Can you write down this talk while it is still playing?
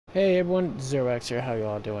Hey everyone, Zerox here. How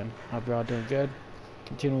y'all doing? Hope you're all doing good.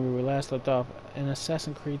 Continuing where we last left off in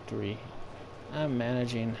Assassin's Creed 3. I'm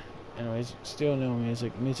managing. Anyways, still no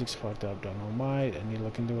music. Music's fucked up. Don't know why. I need to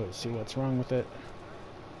look into it, see what's wrong with it.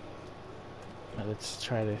 Now let's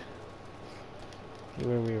try to get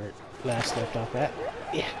where we were last left off at.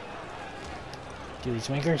 Yeah. Do these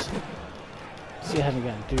wankers. See, I haven't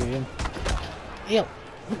gotten through him. Ew.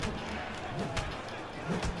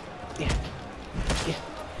 Yeah. Yeah.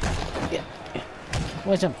 Yeah. Yeah.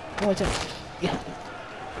 Watch him. Watch him. Yeah.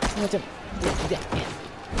 Watch him. Yeah. Yeah.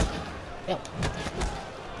 Yeah.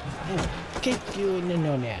 Yeah. Kick you in the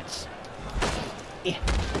no-nats. Yeah.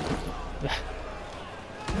 Yeah.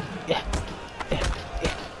 Yeah.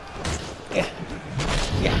 Yeah. Yeah.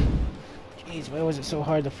 Yeah. Jeez, why was it so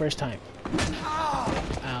hard the first time?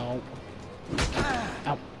 Ow.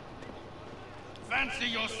 Ow. Fancy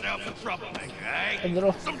yourself a troublemaker, eh? A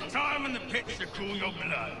little. Some time in the pits to cool your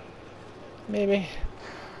blood. Maybe.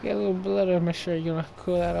 Get a little blood on my shirt. You wanna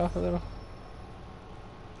cool that off a little?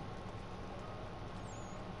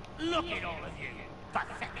 Look at all of you,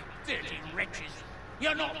 pathetic, dirty wretches.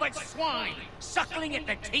 You're not but swine, suckling at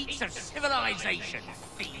the teats of civilization.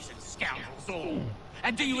 Thieves and scoundrels all.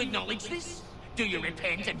 And do you acknowledge this? Do you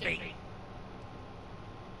repent and be?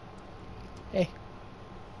 Hey.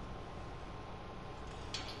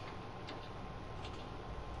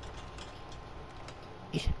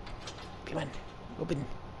 Yeah. Come on. Open.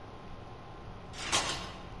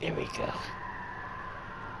 There we go.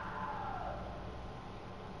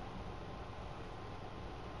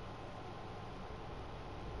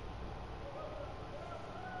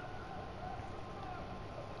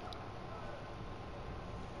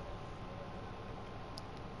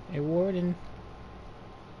 Hey, Warden.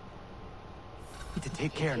 To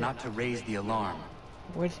take care not to raise the alarm.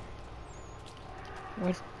 What?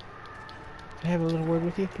 What? Can I have a little word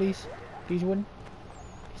with you, please? Please, Warden?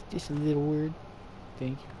 Just a little word.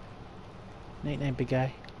 Thank you. Night-night, big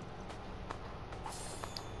guy.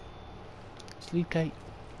 Sleep tight.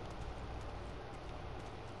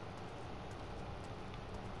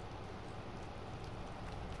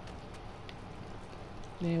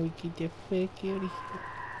 Now we get the fuck out of here.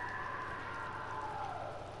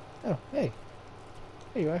 Oh, hey.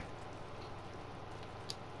 There you are.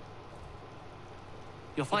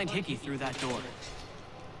 You'll find Hickey through that door.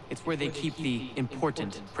 It's where they keep the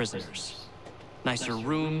important prisoners. Nicer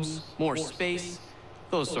rooms, more space,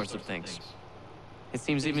 those sorts of things. It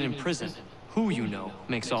seems even in prison, who you know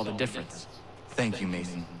makes all the difference. Thank you,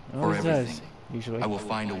 Mason, for Always does, everything. usually. I will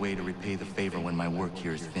find a way to repay the favor when my work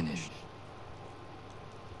here is finished.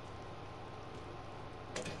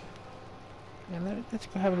 Yeah, let's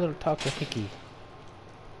go have a little talk with Hickey.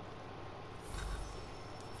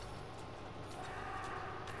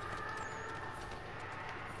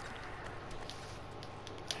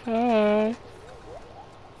 Hi.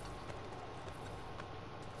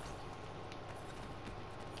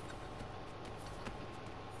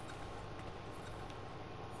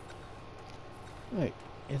 Wait,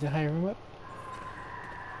 is the higher room up?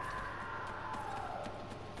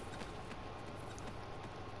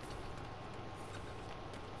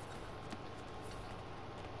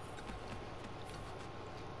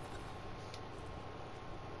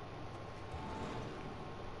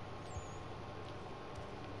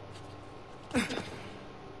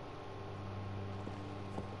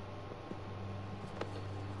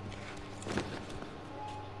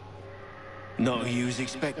 Not who you was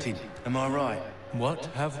expecting, am I right? What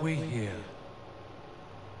have we here?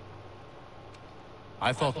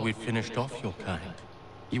 I thought we'd finished off your kind.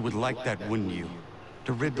 You would like that, wouldn't you?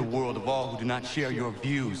 To rid the world of all who do not share your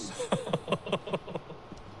views.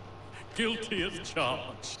 Guilty as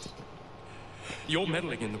charged. Your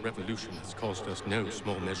meddling in the revolution has caused us no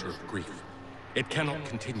small measure of grief. It cannot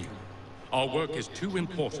continue. Our work is too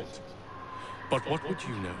important. But what would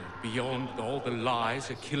you know beyond all the lies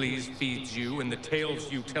Achilles feeds you and the tales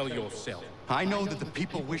you tell yourself? I know that the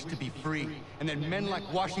people wish to be free, and that men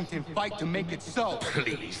like Washington fight to make it so.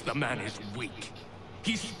 Please, the man is weak.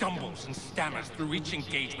 He stumbles and stammers through each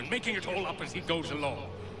engagement, making it all up as he goes along.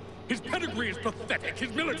 His pedigree is pathetic,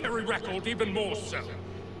 his military record even more so.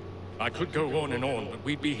 I could go on and on, but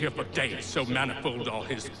we'd be here for days, so manifold are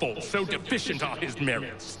his faults, so deficient are his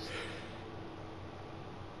merits.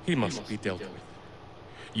 He must be dealt with.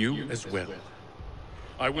 You as well.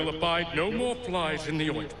 I will abide no more flies in the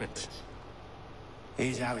ointment.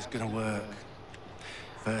 Here's how it's gonna work.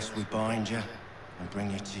 First we bind you and bring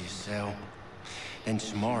you to your cell. Then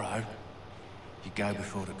tomorrow, you go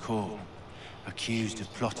before the court, accused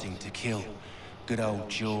of plotting to kill good old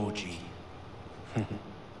Georgie.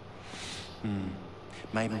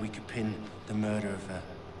 maybe we could pin the murder of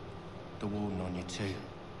the warden on you too.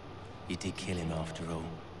 You did kill him after all.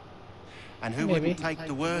 And who Maybe. wouldn't take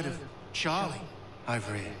the word of Charlie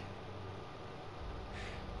over here?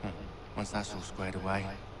 Once that's all squared away,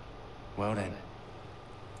 well then.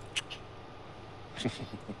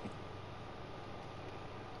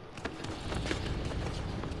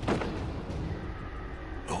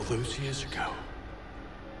 All those years ago,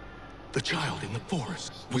 the child in the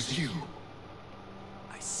forest was you.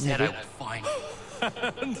 I said I would find you.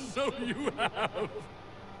 And so you have.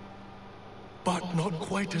 But not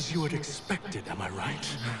quite as you had expected, am I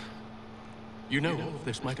right? You know, all of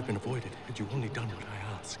this might have been avoided had you only done what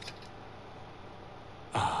I asked.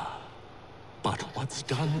 But what's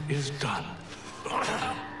done is done.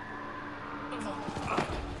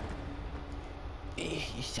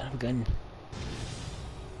 You son of a gun.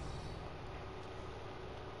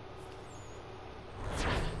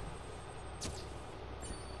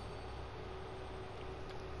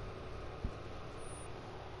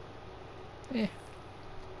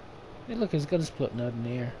 They look as good as putting out in the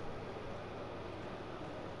air.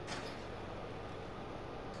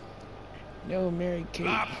 No, Mary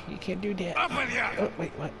Kate, you can't do that. Up with you! Oh,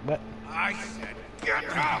 wait, what? I said,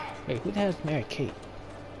 get up! Wait, who the hell is Mary Kate?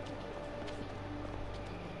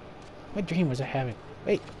 What dream was I having?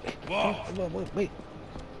 Wait, wait.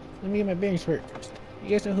 Let me get my bearings first. You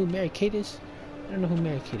guys know who Mary Kate is? I don't know who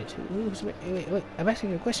Mary Kate is. Who's wait, I'm asking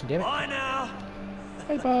you a question, damn it. Bye now!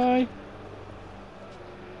 Bye.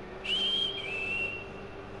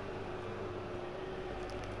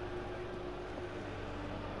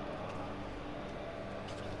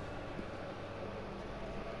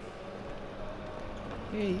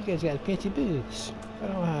 Hey, you guys got fancy boots. I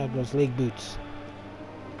don't have those leg boots.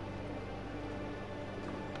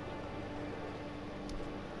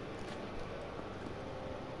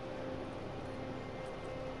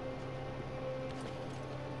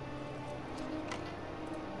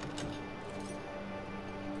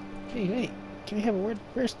 Hey, can we have a word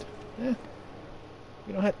first? Yeah.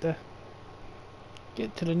 We don't have to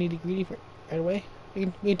get to the nitty-gritty right away.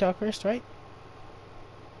 We can talk first, right?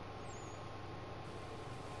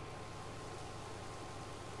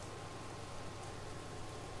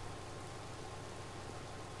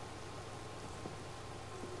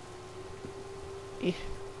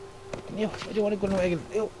 Ew, I don't want to go no wagon.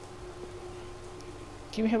 Ew.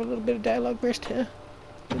 Can we have a little bit of dialogue first, huh? A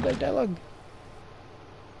little bit of dialogue.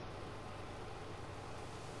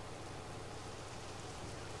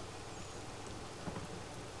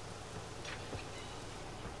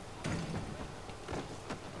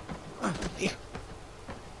 Ew.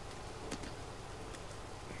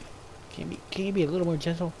 Can you be a little more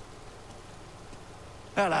gentle?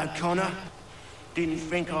 Hello, Connor. Didn't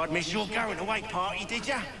think I'd miss your going away party, did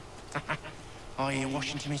ya? I hear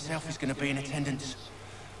Washington himself is going to be in attendance.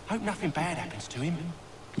 Hope nothing bad happens to him.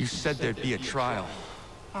 You said there'd be a trial.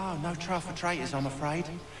 Oh, no trial for traitors, I'm afraid.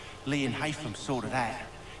 Lee and Haytham sorted that.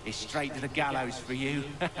 It's straight to the gallows for you.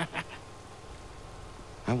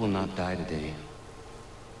 I will not die today.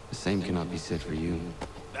 The same cannot be said for you.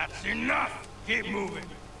 That's enough! Keep moving!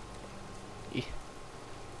 Yeah.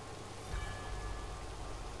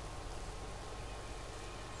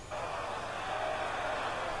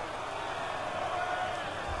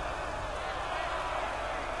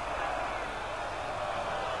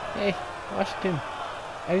 Hey, Washington.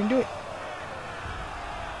 I didn't do it.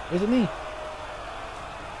 Was it me?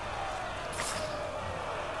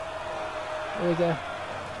 There we go.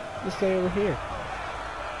 This guy over here.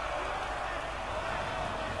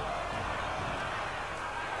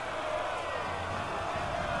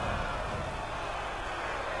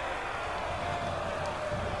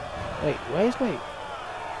 Wait, why is my...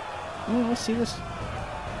 No, let's see this.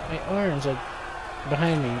 My arms are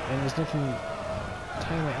behind me and there's nothing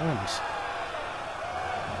tying my arms.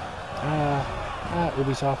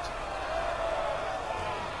 Ubisoft.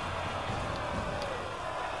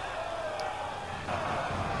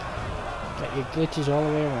 Got your glitches all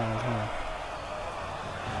the way around, huh?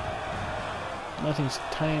 Nothing's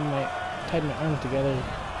tied my arms together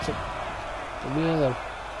except the wheel of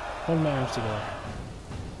holding my arms together.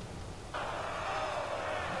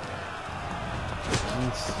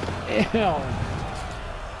 Ew.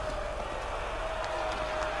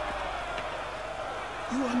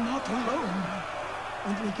 You are not alone.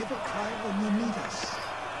 Only give a cry when you need us.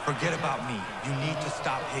 Forget about me. You need to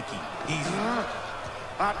stop Hickey. He's...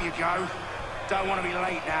 Up you go. Don't want to be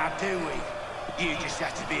late now, do we? You just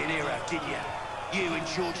had to be an hero, didn't you? You and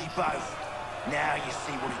Georgie both. Now you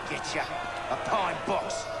see what it gets you. A pine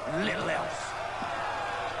box and little else.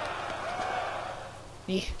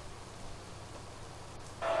 Yeah.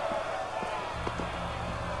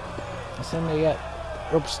 Suddenly got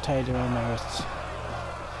ropes tied around my wrists.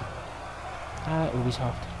 Ah,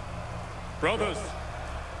 Ubisoft. Brothers,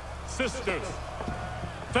 sisters,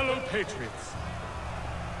 fellow patriots.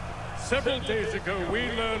 Several days ago, we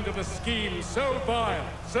learned of a scheme so vile,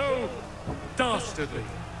 so dastardly,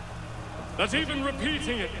 that even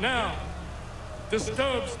repeating it now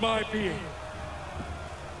disturbs my being.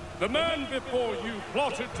 The man before you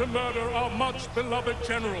plotted to murder our much-beloved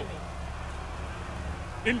general.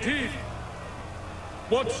 Indeed,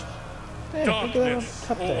 what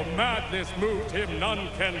darkness or madness moved him, none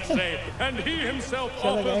can say, and he himself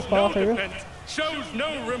offers no defense, shows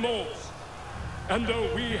no remorse. And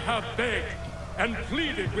though we have begged and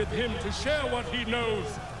pleaded with him to share what he knows,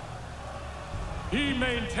 he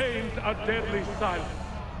maintains a deadly silence.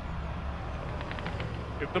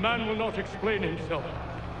 If the man will not explain himself,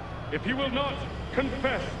 if he will not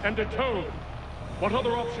confess and atone, what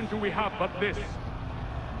other option do we have but this?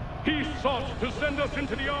 He sought to send us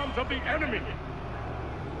into the arms of the enemy.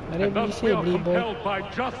 And thus we are compelled by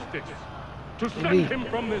justice to send him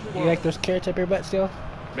from this world. You like those carrots up your butt still?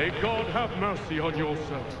 May God have mercy on your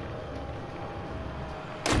soul.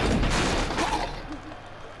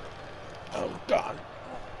 Oh God.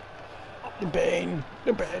 The pain,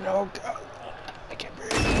 oh God. I can't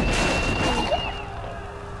breathe.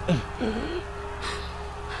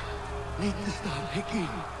 Need to stop, Hickey.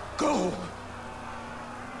 Go!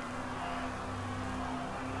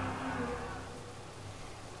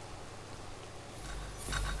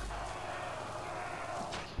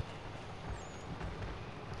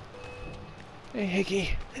 Hey, Hickey.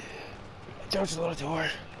 I told you a little door.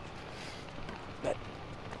 But...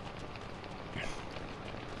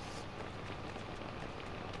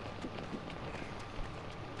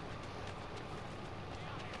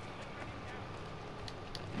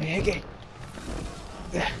 Hey, Hickey.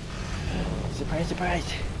 Surprise,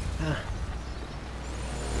 surprise.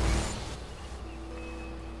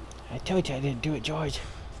 I told you I didn't do it, George.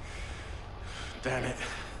 Damn it.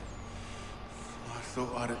 I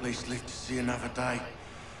thought I'd at least live to see another day.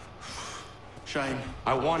 Shame.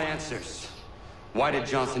 I want answers. Why did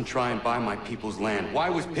Johnson try and buy my people's land? Why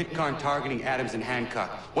was Pitcairn targeting Adams and Hancock?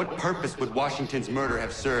 What purpose would Washington's murder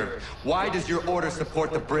have served? Why does your order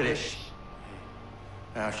support the British?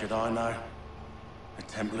 How should I know? The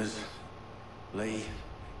Templars, Lee,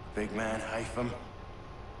 big man Haytham,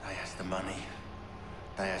 they has the money.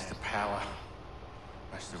 They has the power.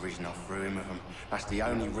 That's the reason I threw in with them. That's the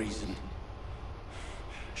only reason.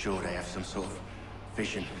 Sure, they have some sort of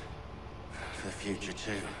vision for the future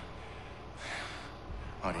too.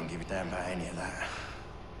 I didn't give a damn about any of that.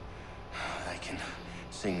 They can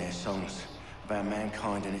sing their songs about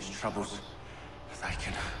mankind and its troubles. They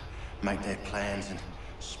can make their plans and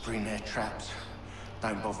spring their traps.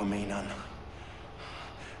 Don't bother me none.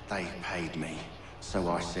 They paid me, so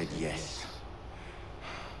I said yes.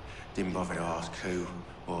 Didn't bother to ask who,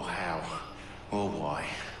 or how, or why.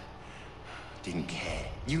 Didn't care.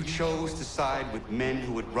 You chose to side with men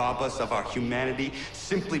who would rob us of our humanity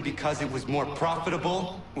simply because it was more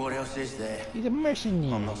profitable? What else is there? He's a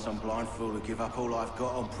mercenary. I'm not some blind fool who give up all I've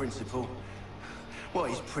got on principle.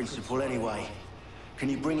 What is principle anyway? Can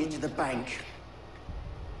you bring it to the bank?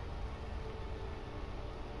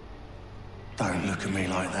 Don't look at me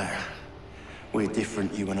like that. We're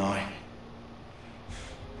different, you and I.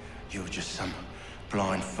 You're just some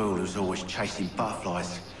blind fool who's always chasing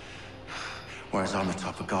butterflies. Whereas I'm the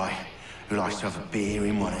type of guy who likes to have a beer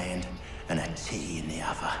in one hand and a tea in the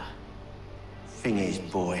other. Thing is,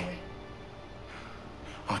 boy,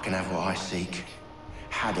 I can have what I seek.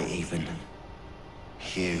 Had it even.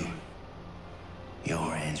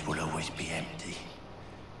 Your hands will always be empty.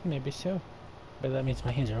 Maybe so. But that means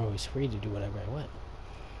my hands are always free to do whatever I want.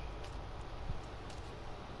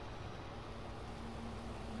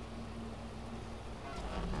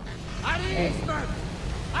 At ease, man!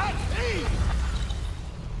 At ease!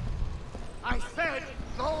 I said,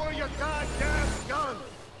 lower your goddamn gun!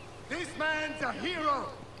 This man's a hero!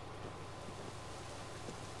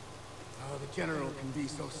 Oh, the General can be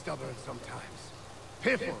so stubborn sometimes.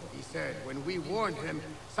 Piffle, he said, when we warned him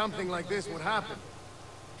something like this would happen.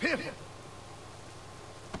 Piffle!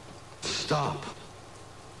 Stop.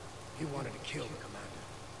 He wanted to kill the commander.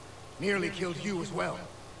 Nearly killed you as well.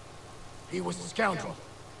 He was a scoundrel.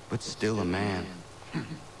 But still a man.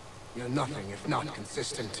 You're nothing if not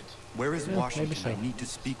consistent. Where is Washington? maybe so. I need to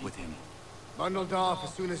speak with him. Bundled off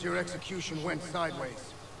as soon as your execution went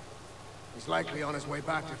sideways. He's likely on his way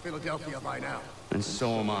back to Philadelphia by now. And so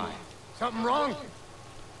am I. Something wrong?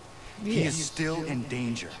 He is still in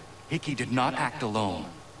danger. Hickey did not act alone.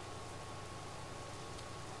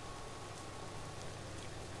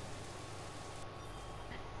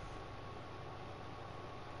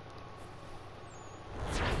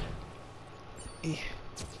 Yeah.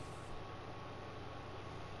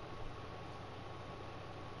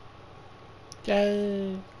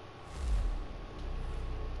 Yay!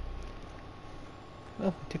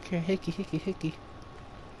 Oh, took care of Hickey. Hickety,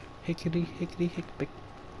 hickety.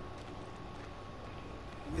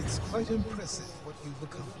 It's quite impressive what you've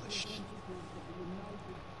accomplished.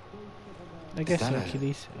 I guess Is so, that a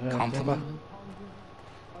kitties. compliment?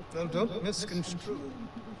 Now, don't misconstrue.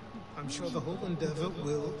 I'm sure the whole endeavor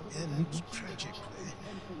will end tragically.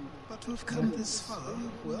 But to have come this far,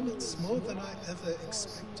 well, it's more than I ever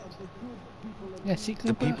expected. Yeah, see,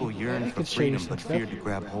 The Grandpa, people I yearn for could show you freedom, some but stuff. fear to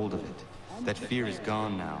grab hold of it. That fear is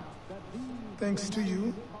gone now. Thanks to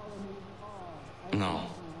you, No.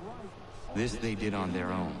 This they did on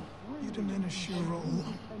their own. you diminish your role.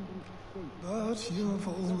 But you have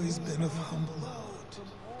always been of humble heart.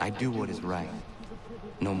 I do what is right.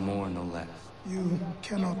 No more, no less. You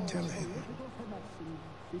cannot tell him.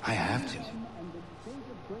 I have to.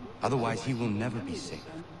 Otherwise, he will never be safe.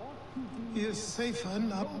 He is safer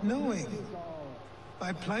not knowing.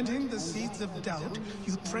 By planting the seeds of doubt,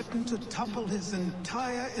 you threaten to topple his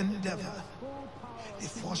entire endeavor.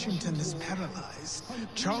 If Washington is paralyzed,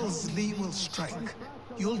 Charles Lee will strike.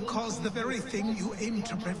 You'll cause the very thing you aim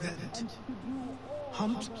to prevent.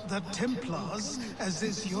 Hunt the Templars, as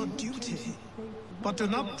is your duty. But do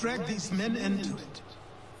not drag these men into it.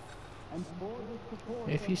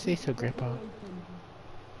 If you say so, Grandpa.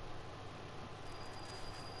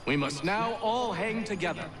 We must now all hang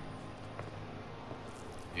together.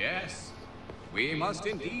 Yes, we must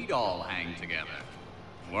indeed all hang together.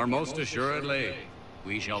 For most assuredly,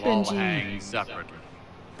 we shall all Benji. hang separately.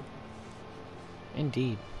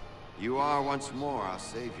 Indeed. You are once more our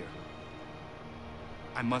savior.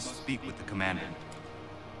 I must speak with the commander.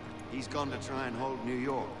 He's gone to try and hold New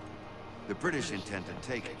York. The British intend to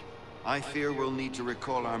take it. I fear we'll need to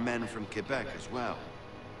recall our men from Quebec as well.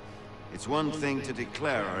 It's one thing to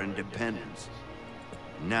declare our independence.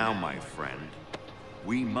 Now, my friend,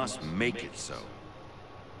 we must make it so.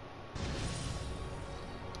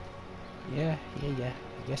 Yeah. I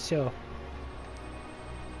guess so.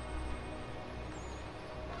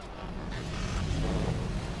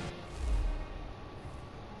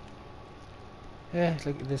 Yeah,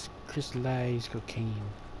 look at this crystallized cocaine.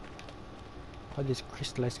 All this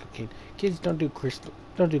crystallized cocaine. Kids, don't do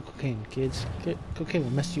cocaine, kids. Cocaine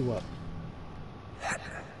will mess you up.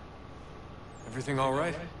 Everything all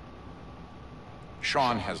right?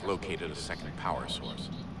 Sean has located a second power source.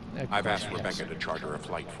 I've asked Rebecca to charter a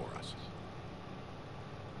flight for us.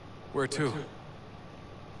 Where to?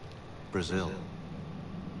 Brazil.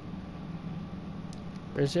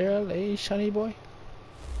 Brazil, eh, shiny boy?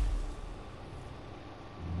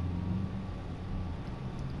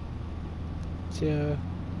 So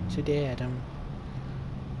Dad,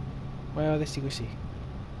 why all the secrecy?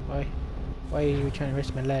 Why are you trying to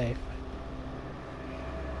risk my life?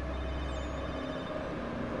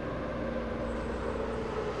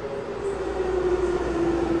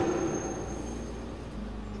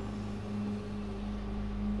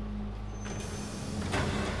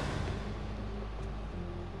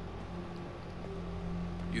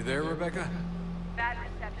 You there, Rebecca? Bad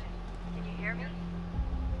reception. Can you hear me?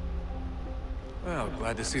 Well,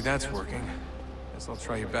 glad to see that's working. Guess I'll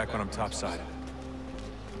try you back when I'm topside.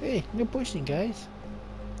 Hey, no pushing, guys.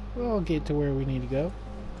 We'll all get to where we need to go.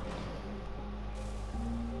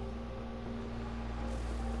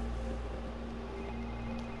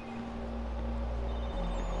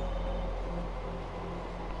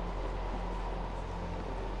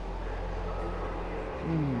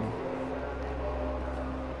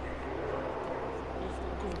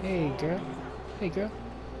 Hey, girl.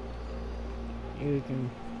 You looking...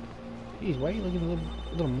 Jeez, why are you looking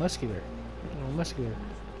a little muscular? A little muscular.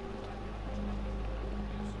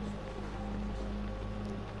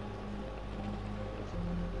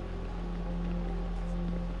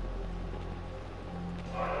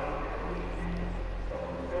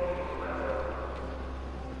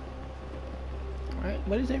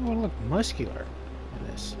 Why does everyone look muscular in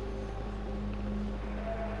this?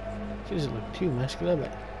 She doesn't look too muscular,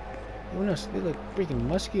 but everyone else, they look freaking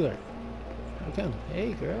muscular. How come?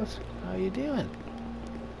 Hey girls, how you doing?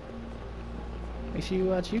 Make sure you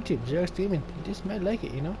watch YouTube, Joe's Demon. You just might like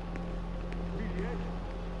it, you know?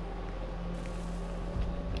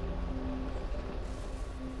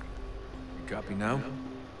 You copy now?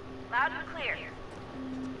 Loud and clear.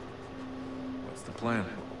 What's the plan?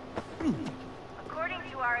 According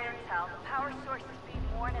to our intel, the power source is being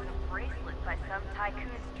worn as a bracelet by some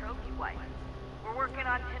tycoon's trophy wife. We're working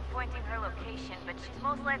on pinpointing her location, but she's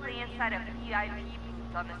most likely inside a VIP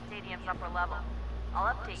booth on the stadium's upper level.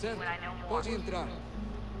 I'll update you when I know more. Pode entrar.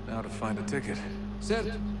 Now to find a ticket.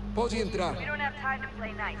 Certo? Pode entrar. We don't have time to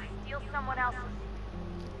play nice. Steal someone else's.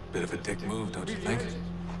 Bit of a dick move, don't you think?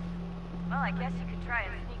 Well, I guess you could try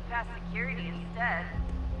and sneak past security instead.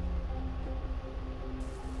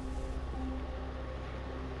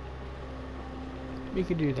 We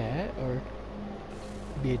could do that, or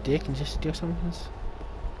be a dick and just steal someone's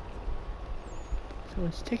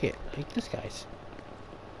ticket, like this guy's.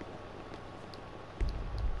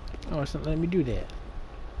 Oh, it's not letting me do that.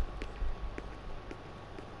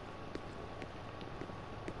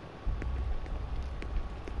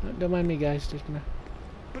 No, don't mind me, guys. Just gonna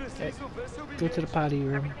go to the potty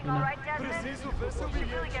room. Everything all right, Desmond? You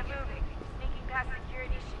should really get moving. Sneaking past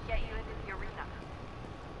security should get you into the arena.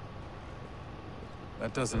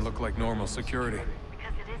 That doesn't look like normal security.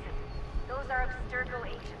 Because it isn't. Those are Abstergo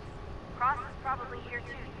agents. Cross is probably here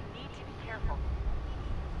too. You need to be careful.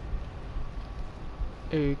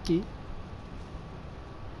 Okay.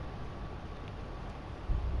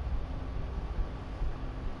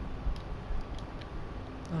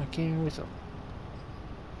 Oh, I can't even whistle.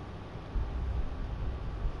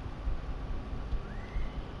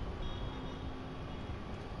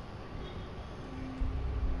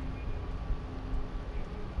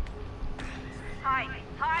 Hide!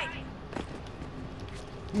 Hide!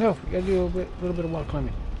 No, you gotta do a little bit of wall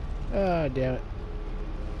climbing. Ah, damn it.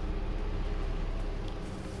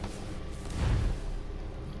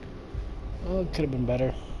 Oh, it could have been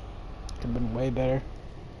better. Could have been way better.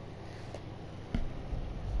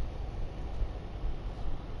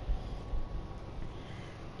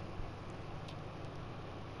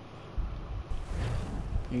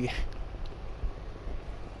 Yeah.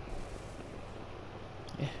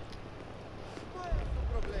 Yeah.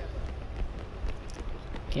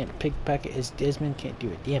 Can't pickpocket his Desmond, can't do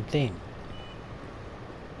a damn thing.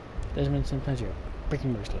 Desmond, sometimes you're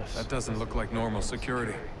freaking merciless. That doesn't look like normal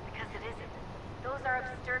security. Because it isn't. Those are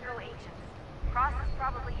Abstergo agents. Cross is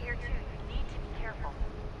probably here too. You need to be careful.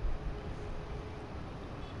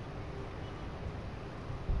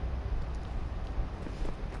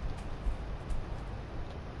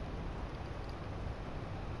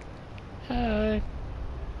 Hi.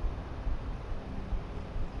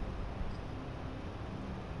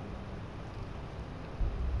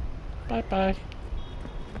 Bye-bye.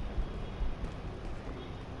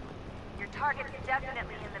 Your target is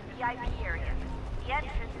definitely in the VIP area. The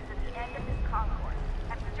entrance is at the end of this concourse.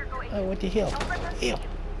 Abstergo agents. Oh, what the hell? Don't let them Ew.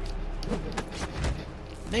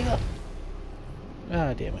 Nigga.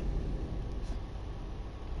 Ah, damn it.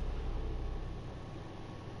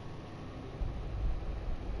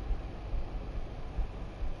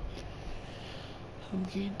 I'm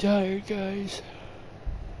getting tired, guys.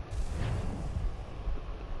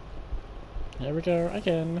 There we go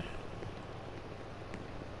again.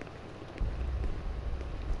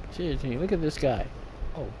 Seriously, look at this guy.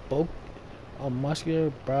 Oh, bulk, all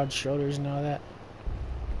muscular, broad shoulders and all that.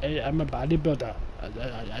 Hey, I'm a bodybuilder.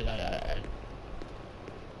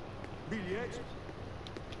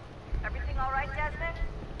 Everything all right, Desmond?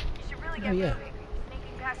 You should really get yeah. moving.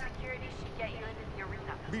 Sneaking past security should get you into the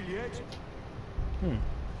arena. Hmm.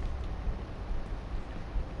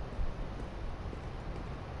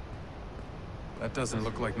 That doesn't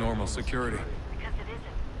look like normal security. Because it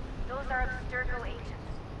isn't. Those are Abstergo agents.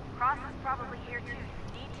 Cross is probably here too.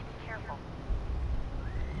 You need to be careful.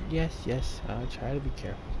 Yes, yes, I'll try to be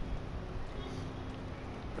careful.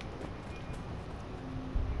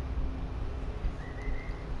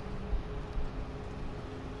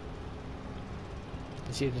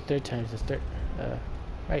 See, the third time's the third.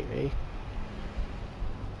 Right, eh?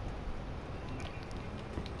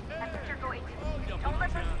 Abstergo agents. Don't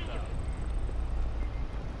let them see you.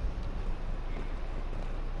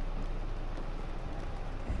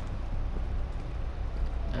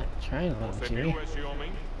 Not trying to let him see me. esse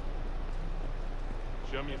homem?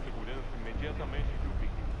 Chame a segurança imediatamente que o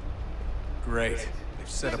pique. Great. They've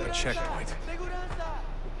set up a checkpoint.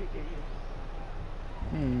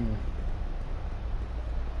 Hmm.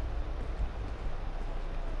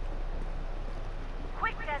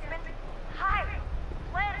 Quick, Desmond. Hide.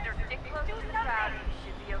 Blend or stick close to the crowd. You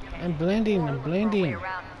should be okay. I'm blending, Or I'm look for a way blending.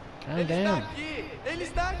 around. Calm down. Ele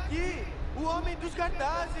está aqui! O homem dos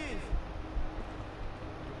cartazes!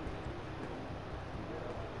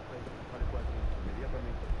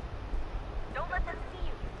 Don't let them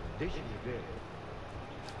see you.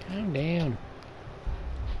 Calm down.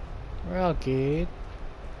 We're all good.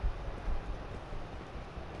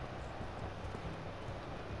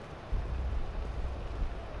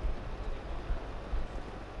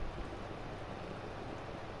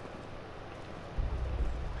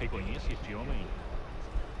 Reconhece este homem?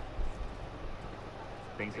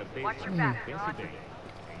 Tem certeza? Watch your back, Pense Ron. bem.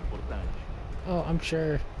 É importante. Oh, I'm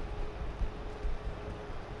sure.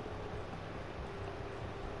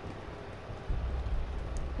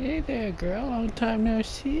 Hey there, girl. Long time no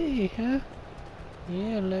see, huh?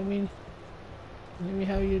 Yeah, let me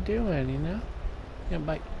how you doing, you know? Yeah,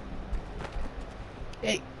 bye.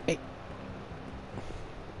 Hey, hey.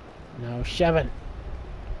 No shoving.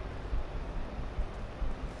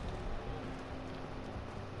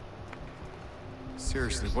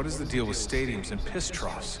 Seriously, what is the deal with stadiums and piss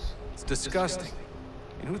troughs? It's disgusting.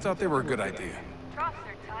 And who thought they were a good idea? Troughs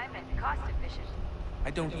are time and cost efficient.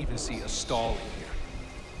 I don't even see a stall in here.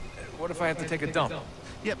 What if I have to take a dump?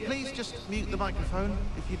 Yeah, please just mute the microphone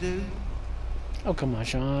if you do. Oh, come on,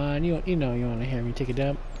 Sean. You know you want to hear me take a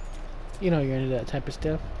dump. You know you're into that type of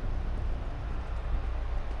stuff.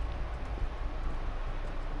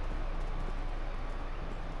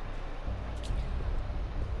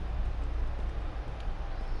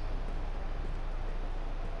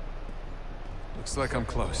 Looks like I'm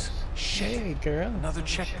close. Shit. Hey, girl. Another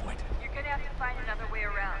checkpoint. You're gonna have to find another way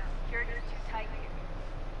around. Security's too tight here.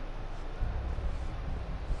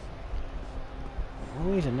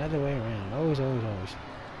 Always another way around. Always, always, always.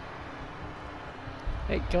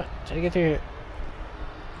 Hey, come on. Try to get through here.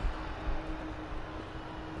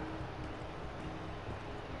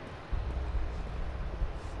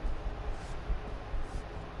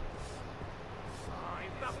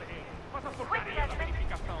 Quick,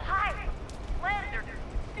 Desmond! Hide! Lander!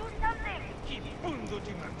 Do something!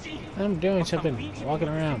 I'm doing something. Walking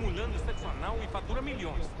around. Simulando sexo anal e fatura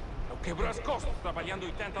milhões. Eu quebro as costas trabalhando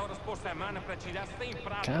 80 horas por semana para tirar 100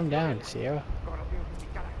 pratos. Calm down, Sierra.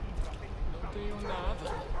 Não tenho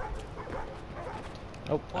nada.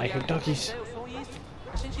 Oh, I hear doggies. Aconteceu só isso.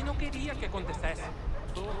 A gente não queria que acontecesse.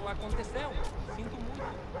 Só aconteceu. Sinto muito.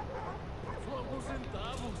 Só alguns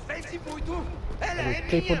centavos. Sente muito. Ela é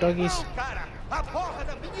Okay, minha doggies. irmã, cara. A porra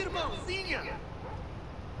da minha irmãzinha.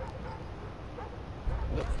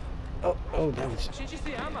 Oh, that was. A gente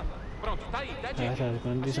se ama. Pronto, tá aí, tá I dito. thought I was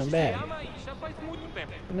going to do A gente something se bad. ama e já faz muito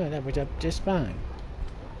tempo. No, that was up just fine.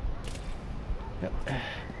 Yep.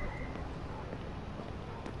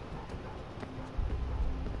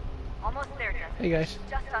 Almost there, Desmond. Hey, guys.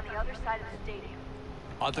 Just on the other side of the stadium.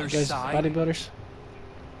 Other You guys side? bodybuilders?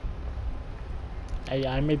 Hey,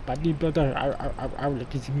 I'm a bodybuilder. I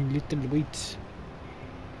look at me little weights.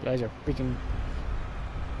 You guys are freaking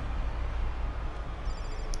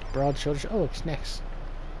broad shoulders. Oh, look, snacks.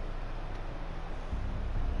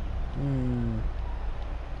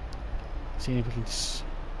 See if we can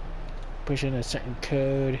push in a certain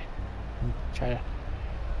code and try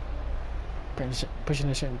to push in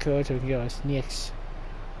a certain code so we can get our snacks.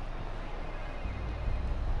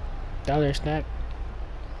 Dollar snack.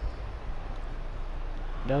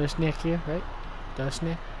 Dollar snack here, right? Dollar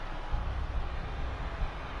snack.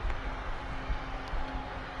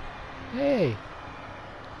 Hey!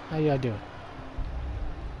 How y'all doing?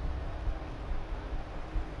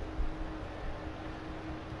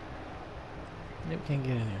 Nope, can't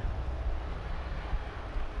get in there.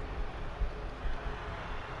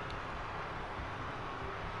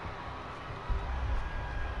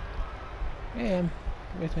 Hey, I'm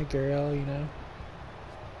with my girl, you know.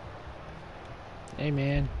 Hey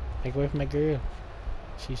man, I go with my girl.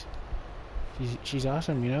 She's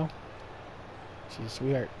awesome, you know. She's a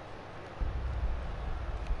sweetheart.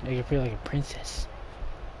 Make her feel like a princess.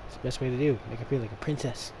 It's the best way to do. Make her feel like a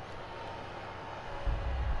princess.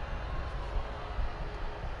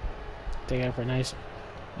 Take her out for a nice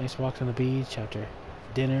walks on the beach after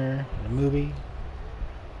dinner and a movie.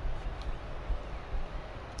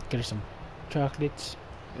 Get her some chocolates.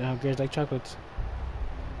 You know, girls like chocolates.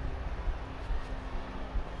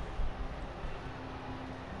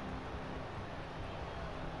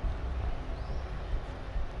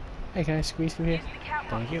 Hey, can I squeeze through here?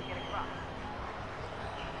 Thank you.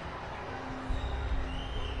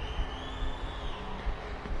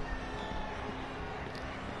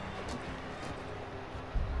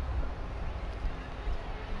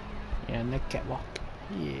 Yeah, and the catwalk.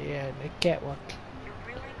 Yeah, the catwalk. You're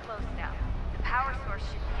really close now. The power source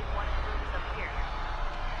should be in one of the rooms up here.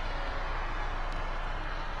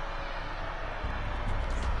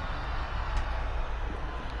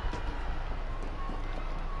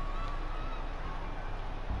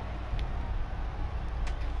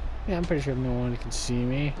 Yeah, I'm pretty sure no one can see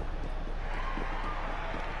me.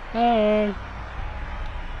 Hi.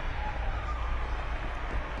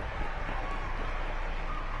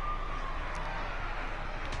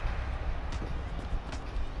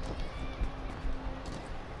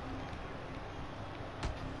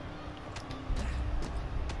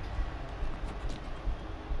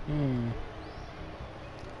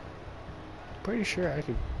 Pretty sure I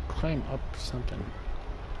could climb up something.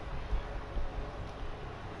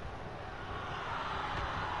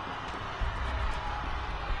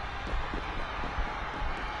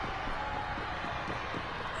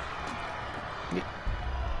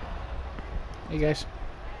 Hey guys,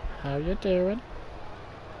 how you doing?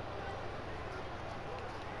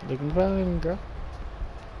 Looking fine, girl.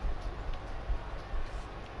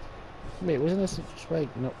 Wait, wasn't this just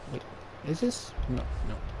right? No, wait. Is this? No,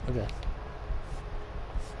 no. Okay.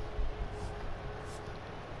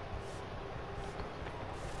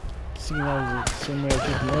 See, now the same way I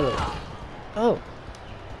did from earlier. Oh!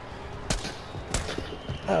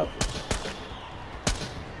 Oh.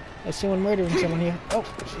 I see one murdering someone here. Oh,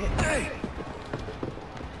 shit. Hey!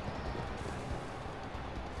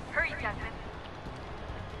 Hurry, Desmond.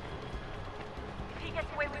 If he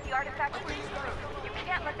gets away with the artifact, we're screwed. You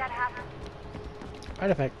can't let that happen.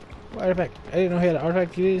 Artifact? What artifact? I didn't know he had an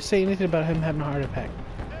artifact. You didn't say anything about him having an artifact.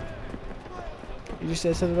 You just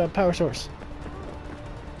said something about power source.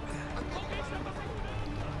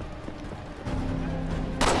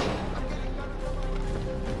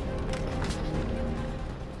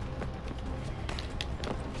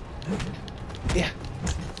 Yeah.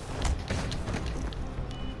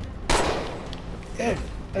 Yeah.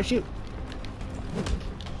 Oh shoot.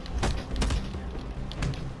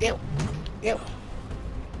 Ew. Ew.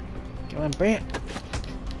 Come on, bring it.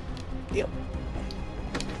 Ew.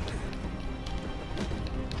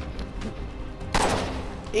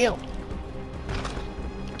 Ew.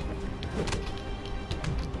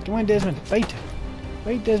 Come on, Desmond. Fight.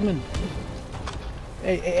 Fight, Desmond.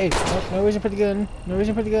 Hey, hey, hey. No reason to put the gun. No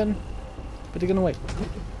reason to put the gun. Put the gun away.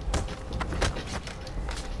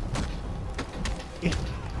 Yeah.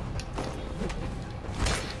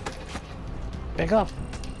 Back off.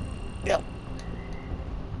 Yep.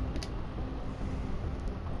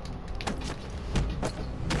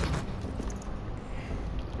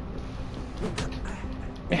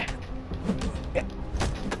 Yeah. Yeah.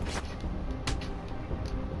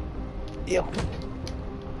 Ew.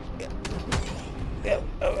 Ew.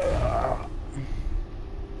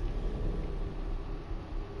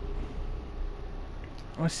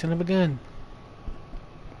 Oh, son of a gun.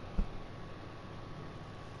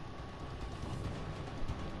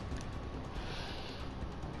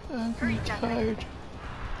 I'm tired. If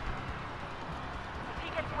he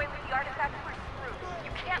gets away with the artifact, we're screwed.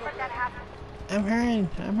 You can't let that happen. I'm hurrying.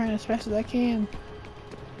 I'm hurrying as fast as I can.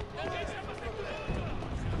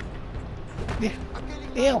 Yeah.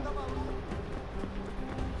 Ew.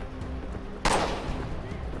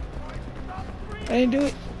 I didn't do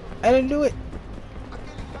it. I didn't do it.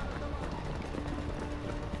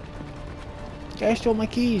 Guy stole my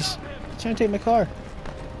keys. He's trying to take my car.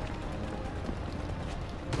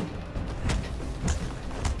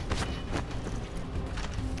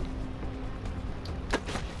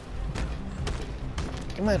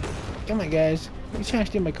 Come on. Come on, guys. He's trying to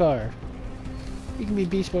steal my car. You can be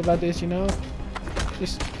peaceful about this, you know?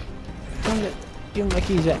 Just tell him to give him my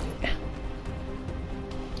keys back.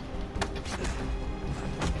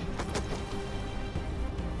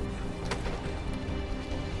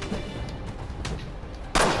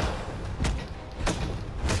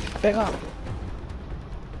 Back off.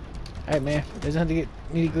 Alright, man. There's nothing to get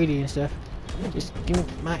nitty gritty and stuff. Just give me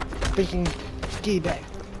my freaking key back.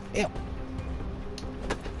 Ew.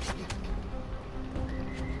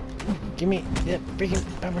 Give me that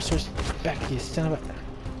freaking power source back, you son of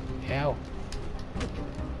a... Ow.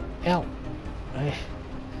 Ow.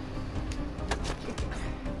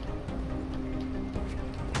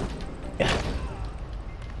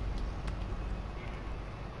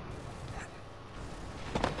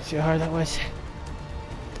 See how hard that was?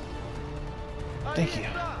 Thank you.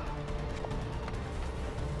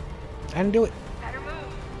 I didn't do it. Better move.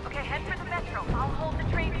 Okay, head for the metro. I'll hold the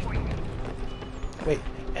train for you. Wait,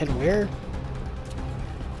 head where?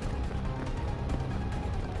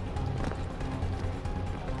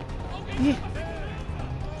 Yeah.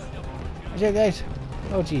 Yeah, guys.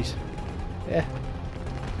 Oh, jeez. Yeah.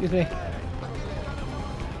 Excuse me.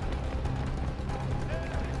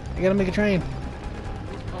 I gotta make a train.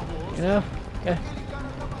 You know? Yeah.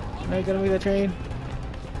 Now you gotta make that train.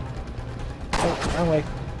 Oh, wrong way.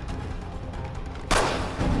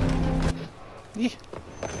 Yeah.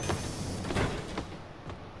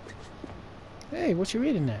 Hey, what you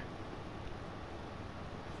reading there?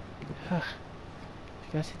 You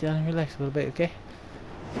gotta sit down and relax a little bit, okay?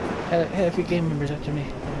 Had a few game members after me.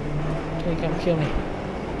 Trying to come kill me.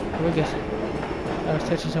 Here we go. I was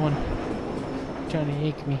touching someone. Trying to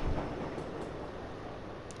yank me.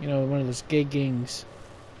 You know, one of those gay gangs.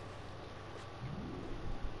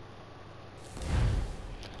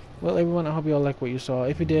 Well, everyone, I hope you all like what you saw.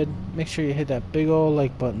 If you did, make sure you hit that big old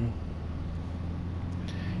like button.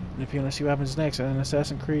 And if you want to see what happens next on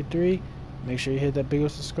Assassin's Creed 3, make sure you hit that big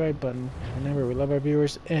old subscribe button. Remember, we love our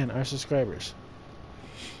viewers and our subscribers.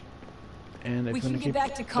 And if you want to keep the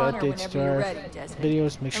updates to our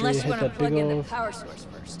videos, make sure you hit that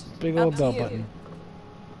big old bell button.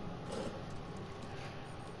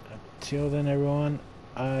 Until then, everyone,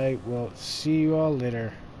 I will see you all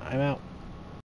later. I'm out.